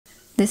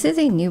This is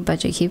a new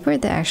budget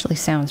keyboard that actually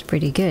sounds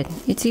pretty good.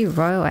 It's a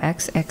Royal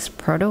XX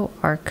Proto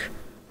Arc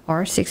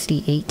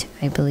R68,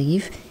 I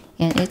believe,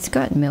 and it's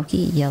got milky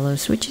yellow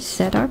switches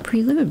that are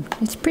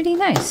pre-lubed. It's pretty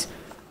nice.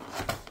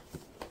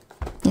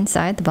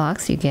 Inside the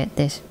box you get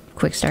this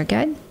quick start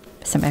guide,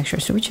 some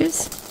extra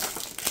switches.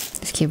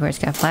 This keyboard's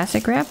got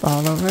plastic wrap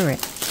all over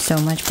it. So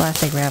much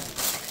plastic wrap.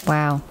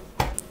 Wow.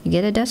 You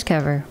get a dust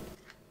cover.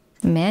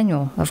 A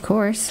manual, of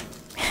course.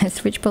 A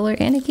switch puller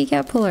and a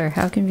keycap puller.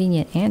 How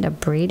convenient. And a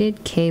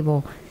braided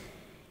cable.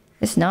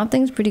 This knob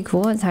thing's pretty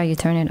cool. It's how you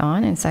turn it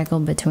on and cycle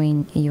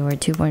between your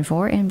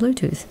 2.4 and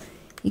Bluetooth.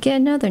 You get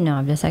another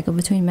knob to cycle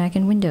between Mac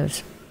and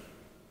Windows.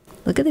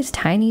 Look at this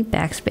tiny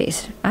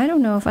backspace. I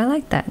don't know if I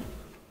like that.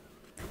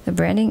 The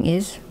branding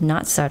is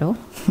not subtle,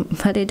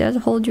 but it does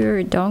hold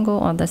your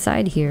dongle on the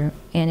side here,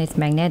 and it's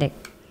magnetic.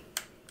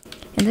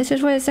 And this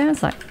is what it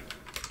sounds like.